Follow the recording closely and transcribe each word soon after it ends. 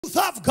truth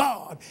of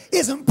God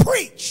isn't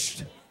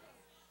preached.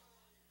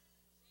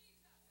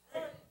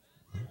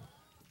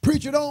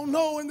 Preacher don't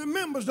know and the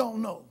members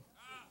don't know.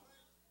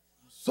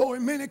 So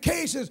in many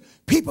cases,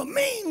 people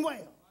mean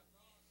well.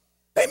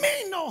 They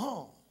mean no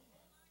harm.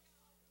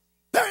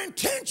 Their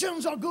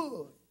intentions are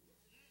good,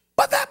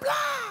 but they're blind.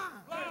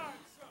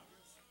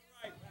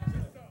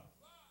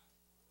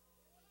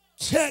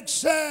 Text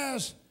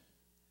says,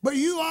 but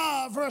you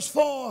are, verse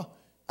 4,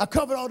 I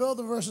covered all the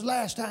other verses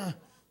last time,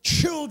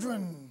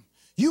 children,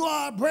 you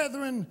are,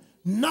 brethren,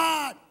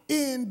 not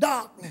in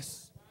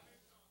darkness.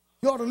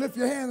 You ought to lift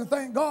your hand and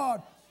thank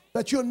God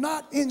that you're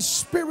not in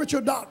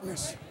spiritual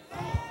darkness.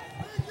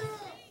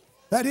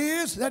 That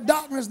is, that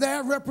darkness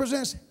there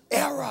represents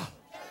error.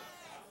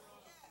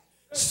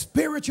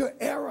 Spiritual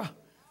error.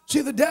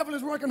 See, the devil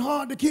is working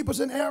hard to keep us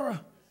in error.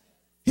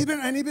 He's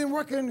been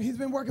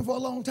working for a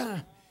long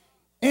time.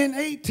 In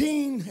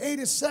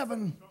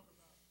 1887,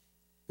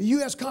 the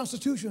U.S.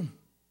 Constitution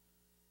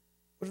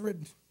was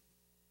written.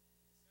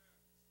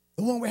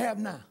 The one we have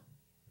now.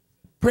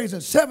 Praise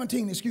it.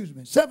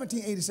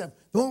 1787.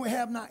 The one we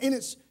have now in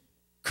its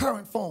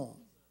current form.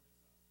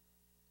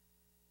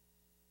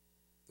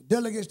 The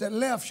delegates that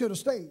left should have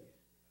stayed.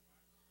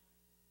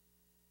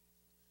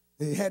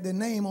 They had their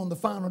name on the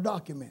final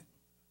document.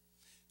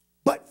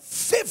 But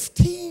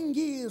 15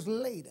 years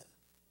later,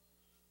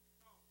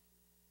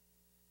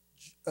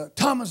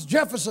 Thomas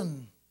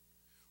Jefferson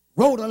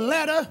wrote a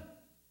letter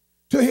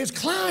to his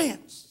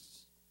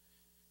clients,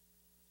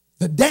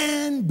 the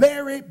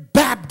Danbury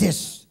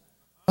Baptist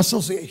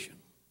Association.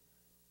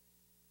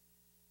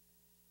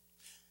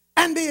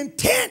 And the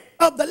intent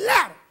of the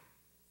letter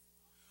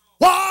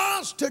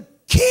was to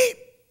keep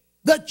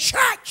the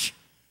church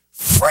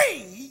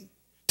free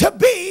to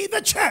be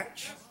the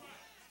church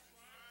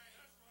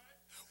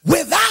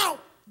without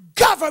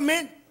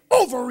government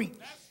overreach.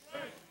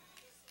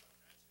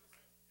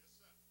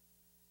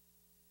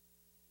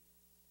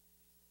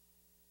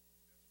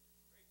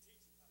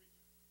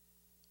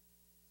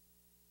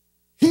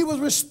 He was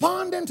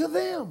responding to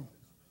them.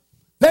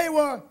 They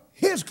were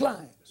his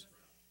clients.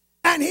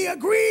 And he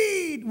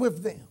agreed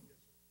with them.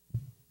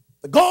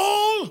 The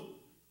goal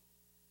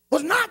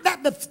was not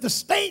that the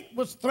state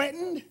was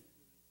threatened,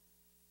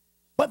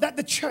 but that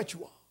the church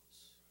was.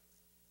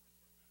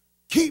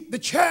 Keep the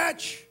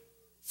church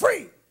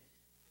free.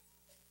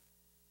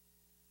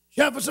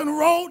 Jefferson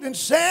wrote and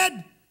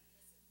said,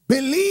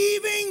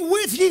 believing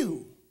with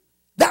you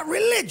that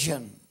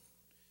religion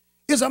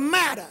is a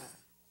matter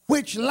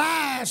which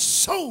lies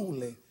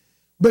solely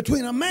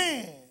between a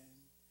man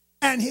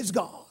and his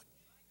God.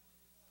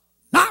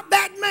 Not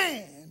that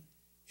man,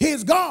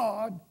 his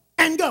God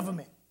and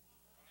government.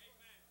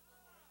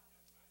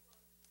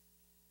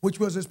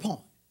 Which was his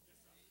point.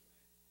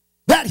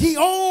 That he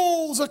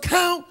owes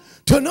account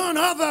to none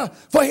other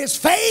for his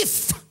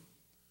faith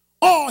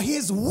or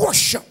his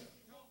worship.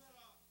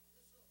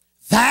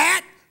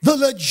 That the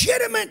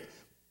legitimate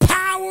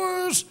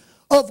powers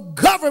of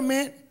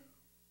government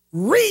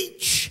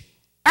reach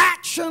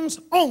actions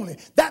only.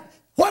 That,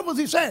 what was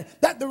he saying?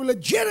 That the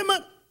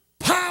legitimate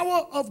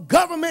power of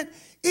government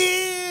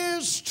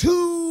is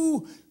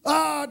to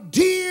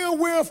deal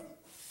with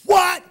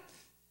what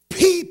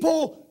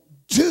people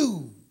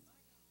do.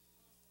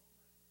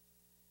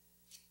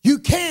 You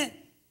can't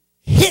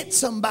hit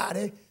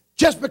somebody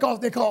just because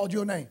they called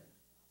your name.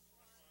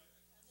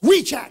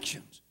 Reach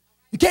actions.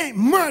 You can't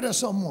murder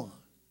someone.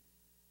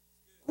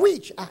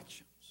 Reach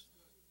actions.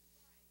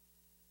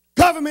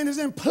 Government is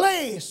in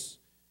place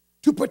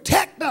to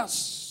protect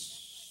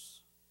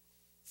us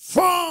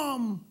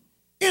from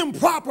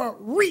improper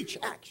reach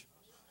actions.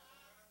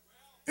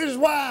 This is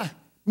why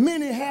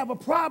many have a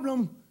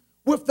problem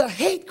with the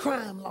hate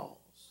crime laws.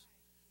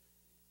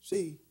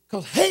 See,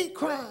 because hate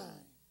crime,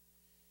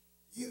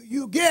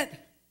 you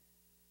get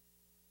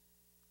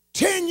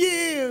 10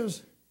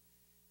 years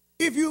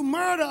if you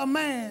murder a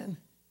man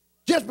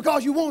just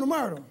because you want to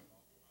murder him.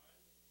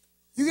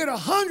 You get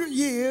 100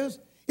 years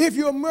if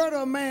you murder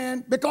a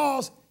man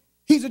because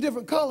he's a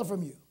different color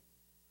from you.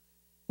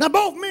 Now,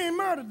 both men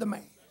murdered the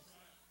man.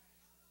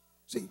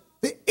 See,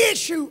 the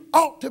issue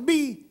ought to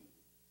be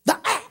the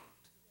act.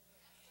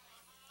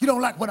 You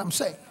don't like what I'm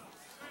saying.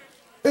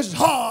 This is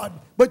hard,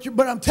 but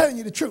I'm telling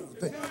you the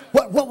truth.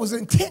 What was the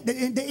intent?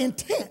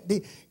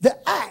 The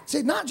act.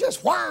 See, not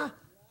just why.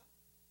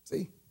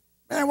 See,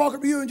 man walk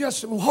up to you and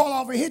just haul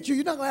off and hit you.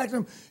 You're not going to ask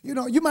him,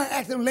 you might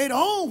ask him later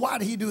on, why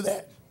did he do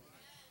that?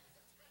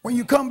 When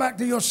you come back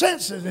to your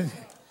senses and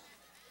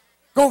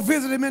go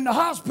visit him in the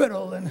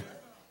hospital and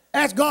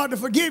ask God to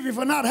forgive you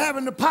for not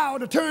having the power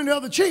to turn the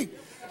other cheek.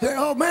 Say,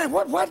 oh man,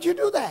 why did you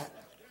do that?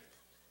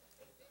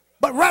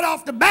 But right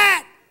off the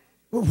bat,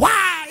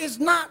 why is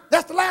not,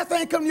 that's the last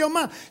thing come to your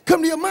mind.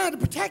 Come to your mind to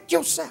protect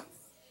yourself.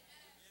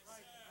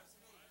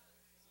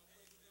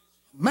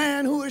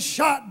 Man who is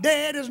shot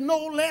dead is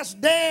no less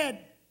dead.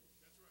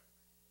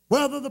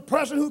 Whether the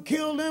person who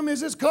killed him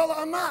is his color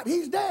or not,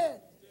 he's dead.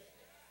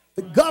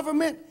 The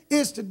government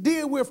is to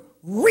deal with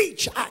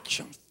reach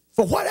actions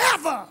for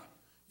whatever,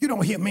 you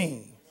don't hear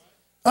me,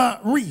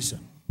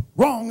 reason.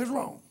 Wrong is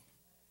wrong.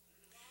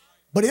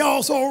 But he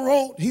also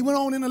wrote, he went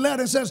on in the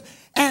letter and says,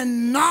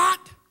 and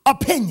not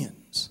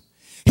opinions.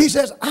 He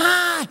says,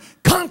 I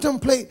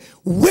contemplate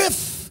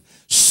with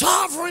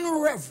sovereign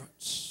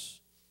reverence.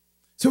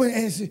 So when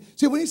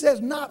he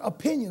says not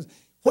opinions,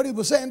 what he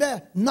was saying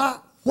there,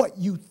 not what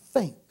you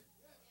think.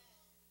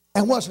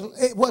 And what's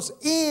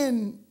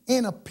in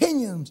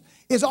opinions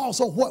is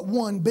also what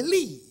one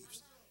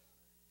believes.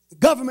 The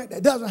government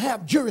that doesn't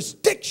have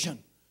jurisdiction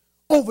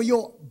over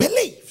your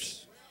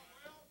beliefs.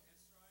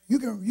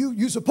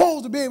 You're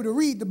supposed to be able to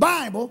read the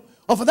Bible,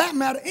 or for that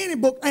matter, any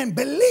book, and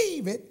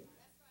believe it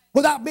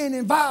without being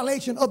in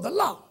violation of the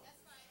law.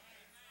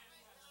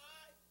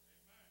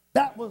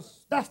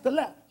 That's the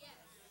letter.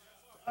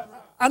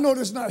 I know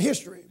this is not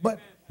history, but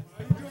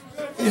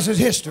this is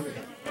history.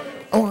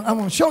 I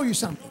want to show you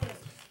something.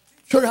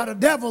 Show you how the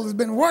devil has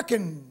been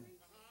working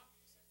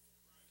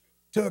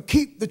to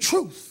keep the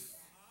truth,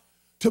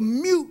 to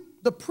mute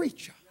the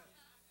preacher.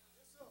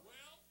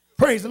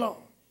 Praise the Lord.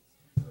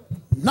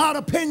 Not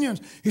opinions.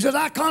 He says,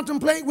 I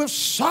contemplate with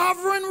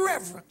sovereign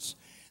reverence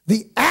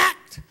the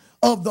act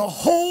of the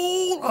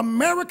whole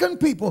American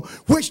people,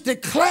 which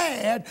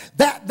declared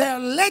that their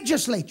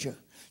legislature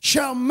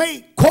shall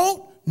make,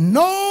 quote,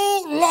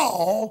 no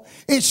law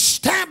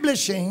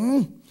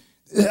establishing,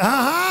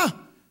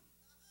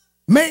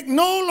 make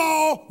no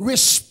law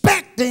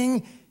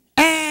respecting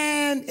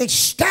an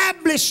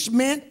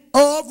establishment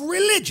of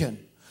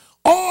religion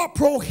or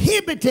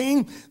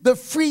prohibiting the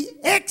free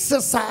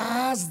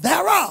exercise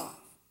thereof.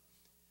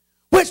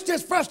 Which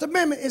this First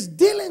Amendment is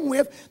dealing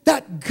with,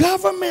 that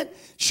government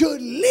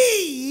should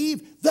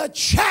leave the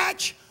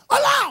church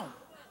alone.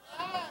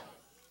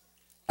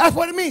 That's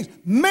what it means.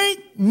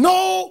 Make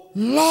no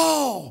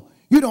law.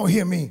 You don't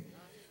hear me.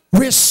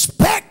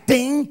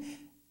 Respecting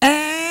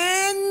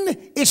an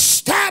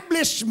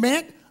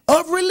establishment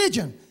of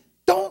religion.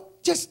 Don't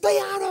just stay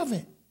out of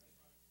it.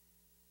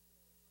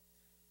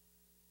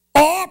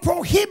 Or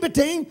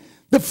prohibiting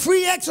the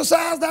free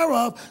exercise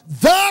thereof,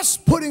 thus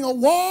putting a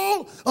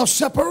wall of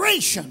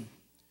separation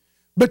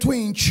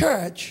between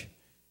church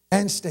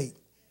and state.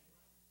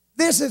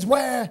 This is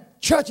where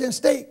church and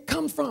state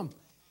comes from.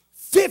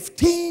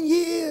 15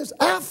 years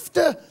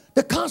after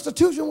the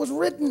Constitution was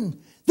written,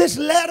 this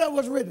letter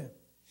was written.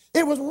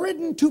 It was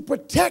written to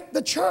protect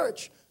the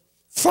church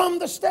from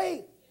the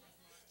state.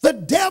 The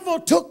devil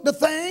took the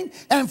thing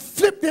and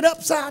flipped it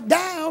upside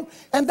down,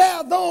 and there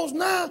are those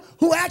now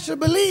who actually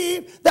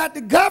believe that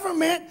the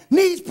government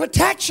needs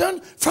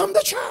protection from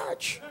the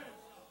church.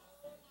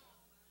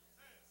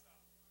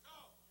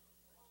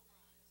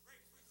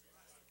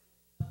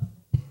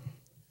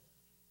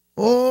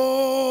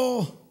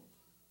 Oh,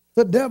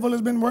 the devil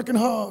has been working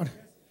hard.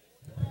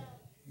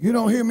 You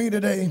don't hear me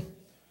today.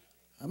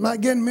 I'm not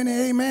getting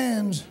many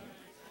amens.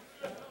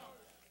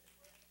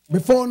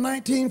 Before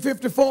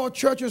 1954,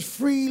 churches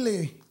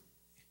freely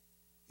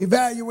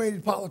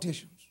evaluated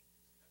politicians.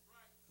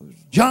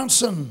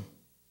 Johnson,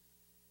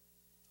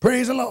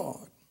 praise the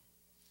Lord,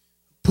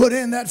 put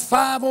in that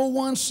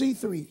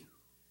 501c3.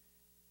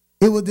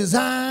 It was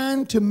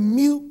designed to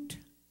mute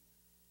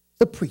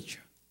the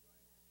preacher.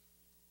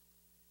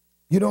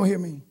 You don't hear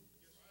me?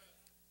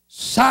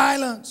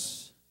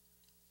 Silence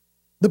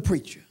the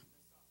preacher.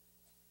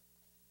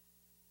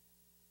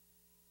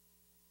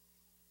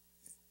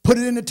 Put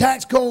it in the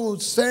tax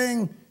code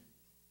saying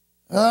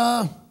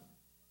the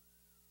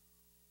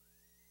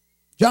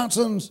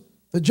Johnson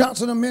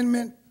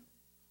Amendment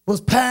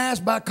was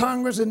passed by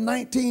Congress in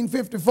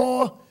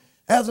 1954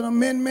 as an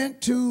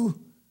amendment to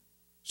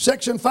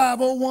Section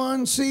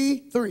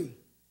 501c3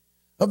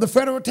 of the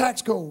Federal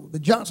Tax Code. The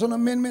Johnson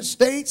Amendment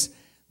states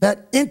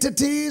that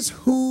entities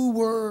who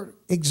were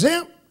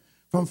exempt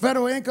from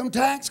federal income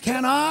tax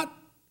cannot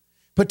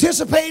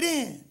participate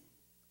in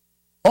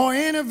or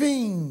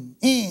intervene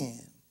in,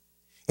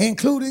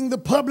 including the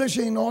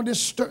publishing or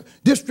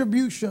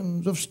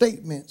distributions of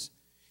statements,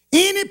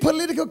 any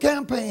political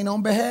campaign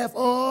on behalf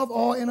of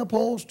or in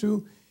opposed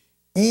to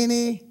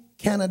any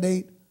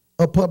candidate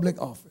of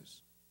public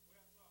office.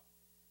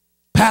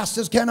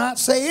 Pastors cannot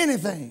say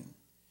anything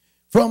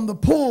from the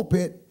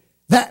pulpit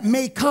that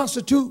may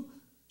constitute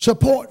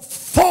support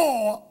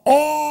for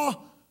or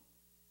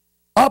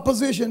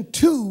opposition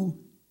to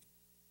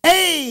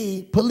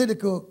a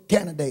political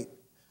candidate.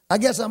 I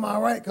guess I'm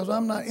all right because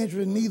I'm not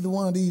interested in either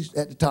one of these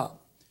at the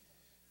top.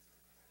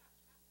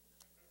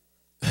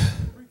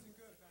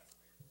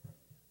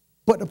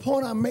 But the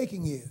point I'm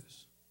making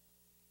is,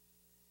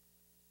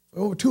 for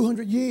over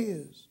 200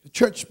 years, the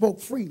church spoke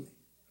freely.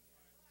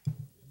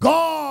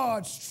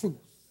 God's truth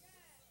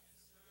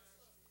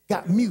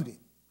got muted.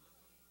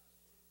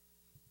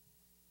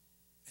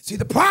 See,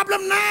 the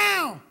problem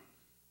now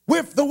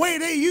with the way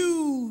they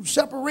use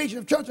separation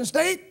of church and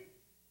state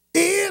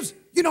is,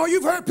 you know,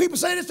 you've heard people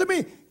say this to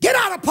me, get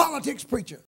out of politics, preacher.